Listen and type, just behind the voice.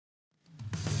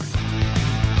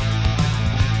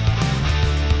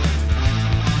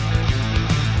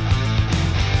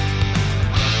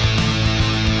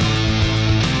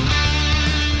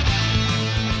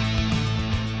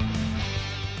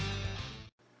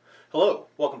Hello,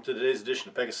 welcome to today's edition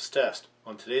of Pegasus Test.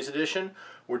 On today's edition,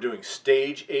 we're doing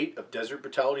Stage 8 of Desert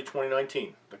Brutality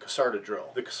 2019, the Kasarda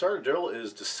drill. The Kasarda drill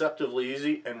is deceptively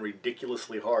easy and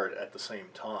ridiculously hard at the same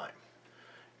time.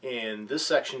 In this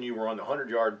section, you were on the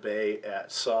 100-yard bay at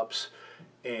SUPS,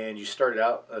 and you started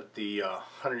out at the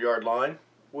 100-yard line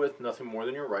with nothing more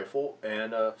than your rifle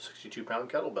and a 62-pound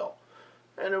kettle bell.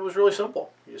 And it was really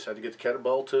simple. You just had to get the kettle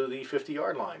bell to the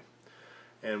 50-yard line.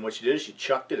 And what you did is you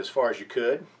chucked it as far as you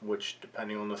could, which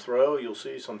depending on the throw, you'll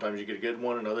see sometimes you get a good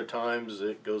one and other times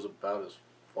it goes about as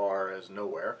far as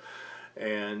nowhere.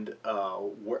 And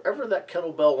wherever that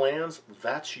kettle bell lands,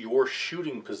 that's your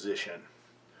shooting position.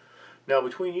 Now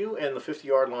between you and the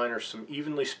 50-yard line are some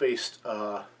evenly spaced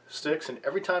sticks, and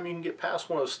every time you can get past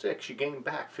one of those sticks, you gain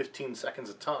back 15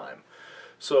 seconds of time.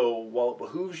 So while it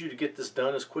behooves you to get this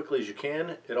done as quickly as you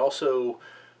can, it also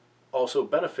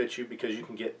benefits you because you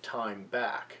can get time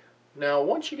back. Now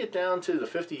once you get down to the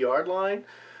 50-yard line,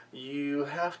 you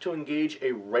have to engage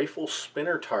a rifle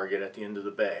spinner target at the end of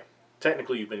the bay.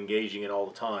 Technically you've been engaging it all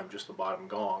the time, just the bottom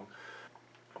gong.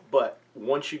 But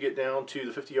once you get down to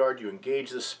the 50-yard, you engage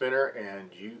the spinner and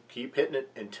you keep hitting it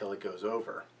until it goes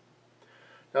over.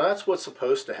 Now that's what's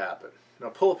supposed to happen. Now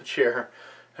pull up a chair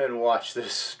and watch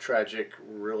this tragic,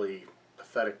 really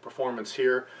pathetic performance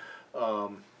here.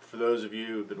 For those of you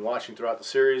who've been watching throughout the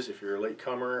series, if you're a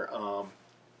latecomer,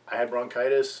 I had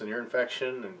bronchitis and ear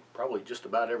infection and probably just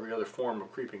about every other form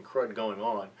of creeping crud going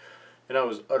on, and I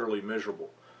was utterly miserable.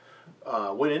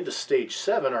 Went into stage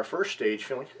 7, our first stage,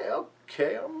 feeling,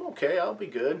 hey, I'm okay, I'll be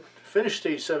good. Finished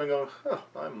stage 7 going,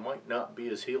 I might not be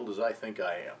as healed as I think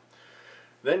I am.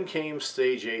 Then came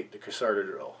stage 8, the Kasarda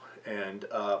drill, and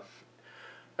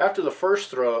after the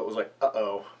first throw, it was like,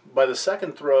 uh-oh. By the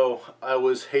second throw, I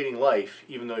was hating life,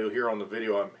 even though you'll hear on the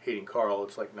video I'm hating Carl.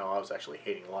 It's like, no, I was actually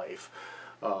hating life.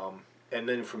 And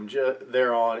then from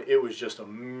there on, it was just a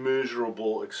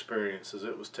miserable experience, as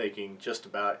it was taking just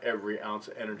about every ounce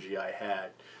of energy I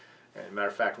had. And matter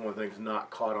of fact, one of the things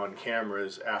not caught on camera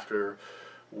is after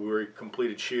we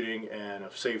completed shooting and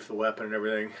have saved the weapon and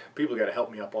everything, people got to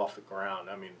help me up off the ground.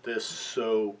 I mean, this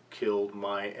so killed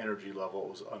my energy level.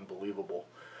 It was unbelievable.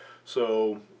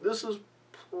 So this is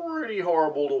pretty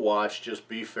horrible to watch. Just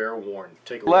be fair warned.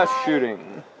 Take a look. Less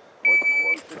shooting.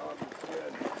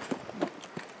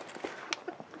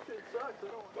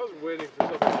 I was waiting for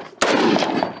something.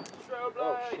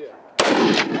 Oh shit!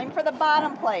 Aim for the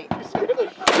bottom plate. Hit!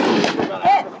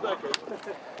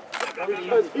 You need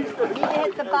to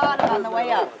hit the bottom on the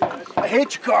way up. I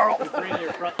hate you, Carl. Bring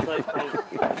your front plate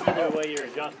either way you're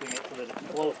adjusting it so that it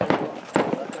flows through.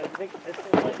 I think it's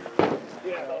like,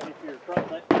 if your front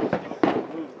plate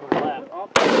moves to the left,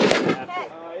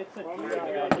 it's a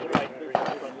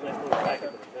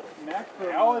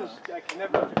I can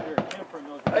never figure a camper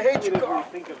knows. I hate you, Carl.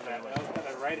 Think of that. I was going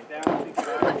to write it down. Think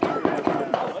about it.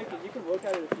 I like it. You can look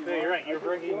at it if you want. You're right. You're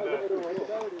bringing the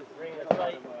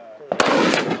sight to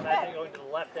that thing going to the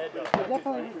left edge of it.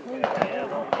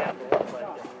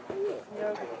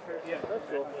 Yeah, that's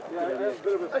cool. Yeah, that's a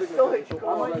bit of a I still hate you,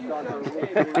 Carl.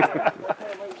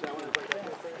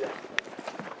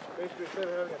 Basically, instead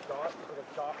of having a dot, it's like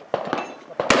a chop.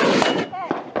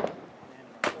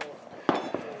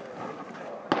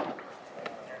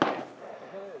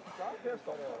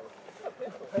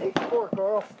 Hey, score,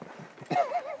 Carl.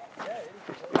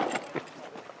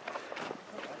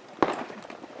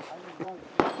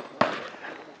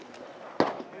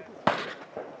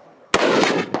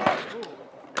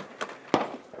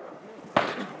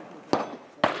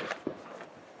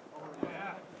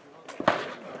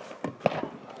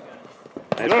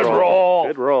 Good roll.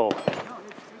 Good roll.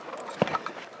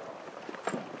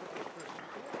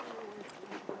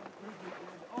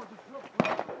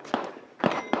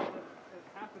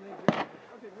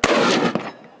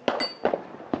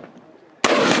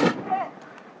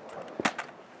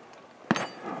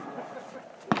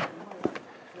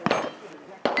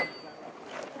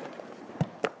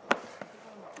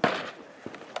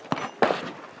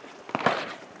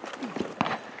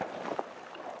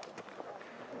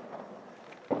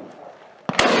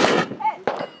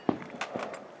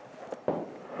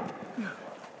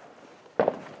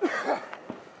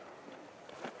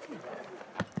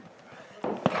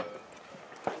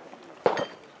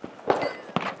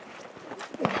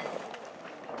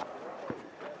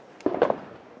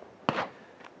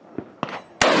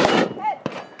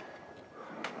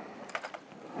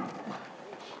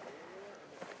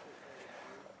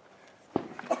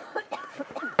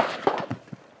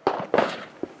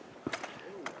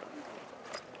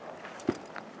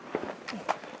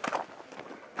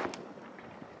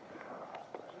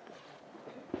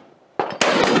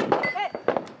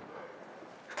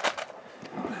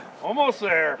 Almost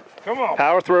there. Come on.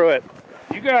 Power through it.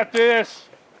 You got this.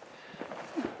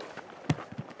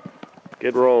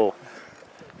 Good roll.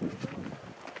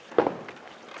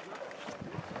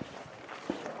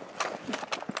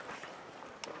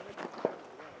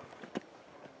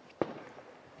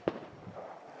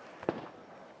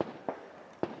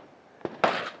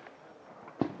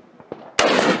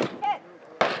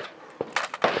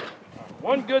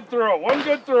 One good throw. One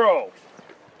good throw.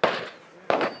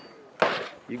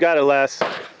 You got it, Les.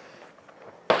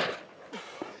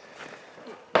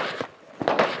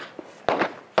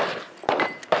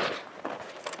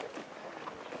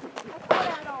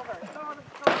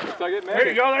 There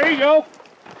you go. There you go.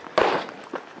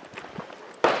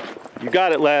 You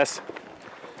got it, Les.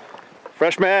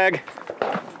 Fresh mag.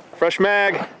 Fresh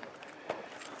mag.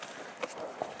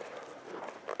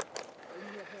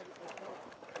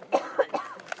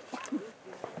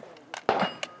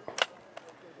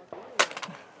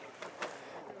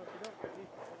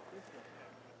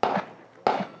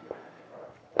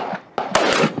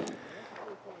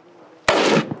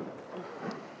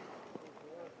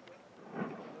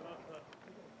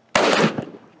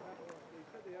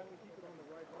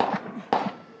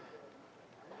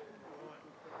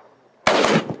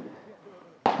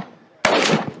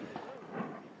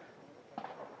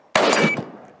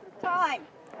 Time.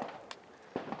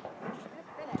 Just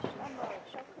finished. Unload.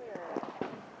 Show clear.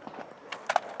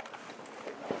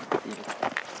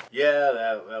 Yeah,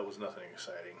 that was nothing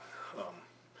exciting.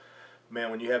 Man,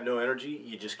 when you have no energy,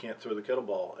 you just can't throw the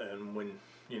kettlebell. And when,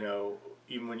 you know,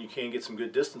 even when you can get some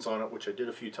good distance on it, which I did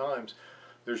a few times,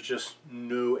 there's just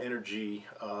no energy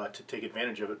to take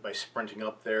advantage of it by sprinting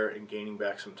up there and gaining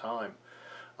back some time.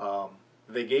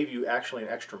 They gave you actually an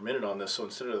extra minute on this, so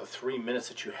instead of the 3 minutes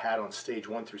that you had on stage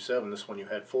 1 through 7, this one you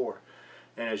had 4.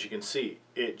 And as you can see,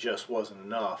 it just wasn't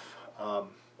enough.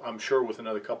 I'm sure with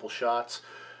another couple shots,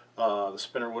 the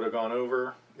spinner would have gone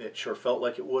over. It sure felt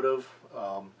like it would have,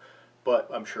 but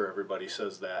I'm sure everybody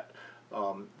says that.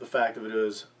 The fact of it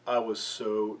is, I was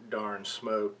so darn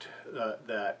smoked that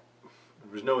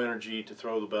there was no energy to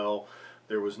throw the bell.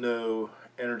 There was no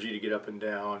energy to get up and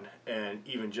down, and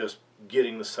even just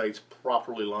getting the sights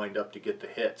properly lined up to get the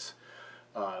hits,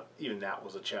 even that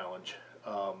was a challenge.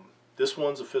 This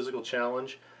one's a physical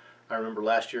challenge. I remember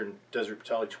last year in Desert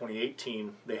Brutality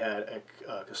 2018, they had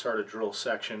a Kasarda drill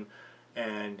section,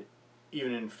 and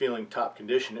even in feeling top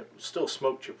condition, it still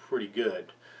smoked you pretty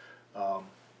good.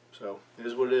 So it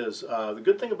is what it is. The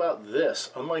good thing about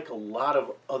this, unlike a lot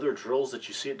of other drills that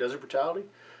you see at Desert Brutality,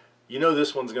 you know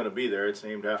this one's going to be there. It's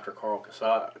named after Carl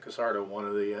Kasarda, one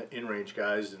of the in-range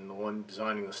guys and the one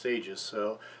designing the stages.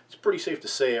 So it's pretty safe to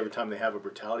say every time they have a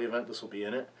Brutality event, this will be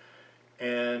in it.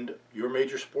 And your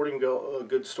major sporting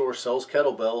goods store sells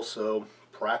kettlebells, so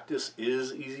practice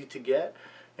is easy to get,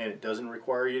 and it doesn't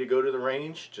require you to go to the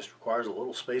range. It just requires a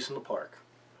little space in the park.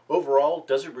 Overall,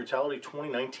 Desert Brutality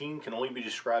 2019 can only be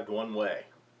described one way: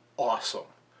 awesome.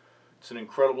 It's an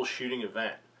incredible shooting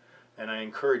event, and I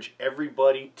encourage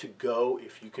everybody to go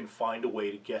if you can find a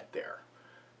way to get there.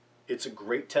 It's a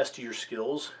great test of your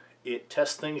skills. It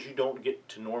tests things you don't get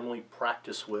to normally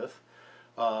practice with.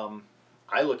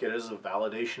 I look at it as a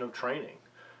validation of training.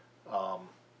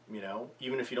 You know,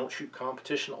 even if you don't shoot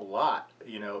competition a lot,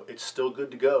 you know, it's still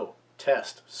good to go.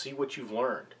 Test, see what you've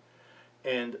learned.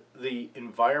 And the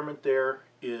environment there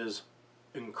is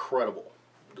incredible.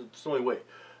 It's the only way.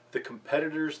 The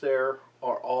competitors there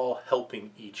are all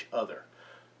helping each other.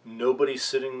 Nobody's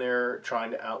sitting there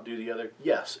trying to outdo the other.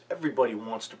 Yes, everybody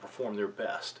wants to perform their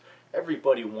best.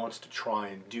 Everybody wants to try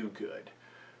and do good.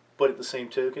 But at the same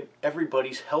token,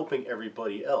 everybody's helping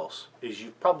everybody else. As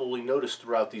you've probably noticed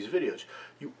throughout these videos,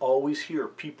 you always hear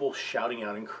people shouting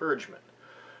out encouragement.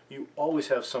 You always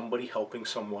have somebody helping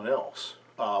someone else.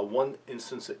 One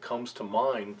instance that comes to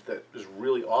mind that is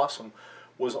really awesome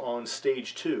was on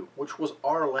stage 2, which was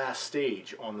our last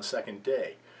stage on the second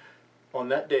day. On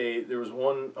that day, there was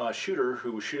one shooter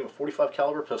who was shooting a .45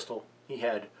 caliber pistol. He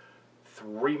had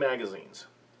 3 magazines.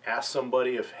 Asked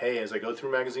somebody if, hey, as I go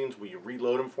through magazines, will you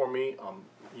reload them for me?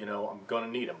 You know, I'm going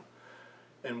to need them.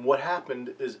 And what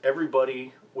happened is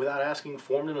everybody, without asking,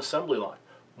 formed an assembly line.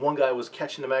 One guy was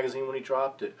catching the magazine when he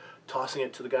dropped it, tossing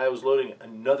it to the guy who was loading it.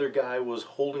 Another guy was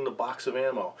holding the box of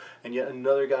ammo, and yet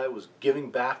another guy was giving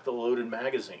back the loaded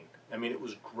magazine. I mean, it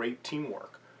was great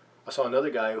teamwork. I saw another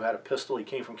guy who had a pistol. He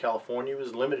came from California. He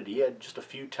was limited. He had just a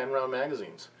few 10-round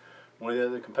magazines. One of the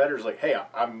other competitors was like, hey,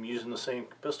 I'm using the same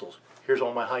pistols. Here's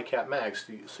all my high cap mags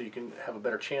so you can have a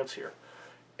better chance here.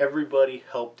 Everybody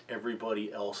helped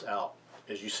everybody else out.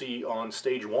 As you see on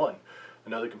stage 1,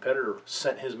 Another competitor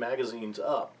sent his magazines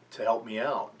up to help me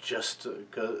out, just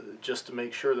to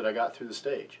make sure that I got through the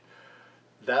stage.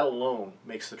 That alone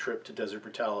makes the trip to Desert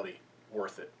Brutality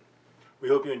worth it. We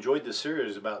hope you enjoyed this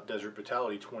series about Desert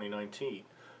Brutality 2019.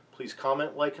 Please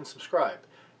comment, like, and subscribe,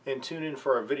 and tune in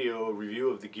for our video review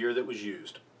of the gear that was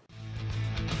used.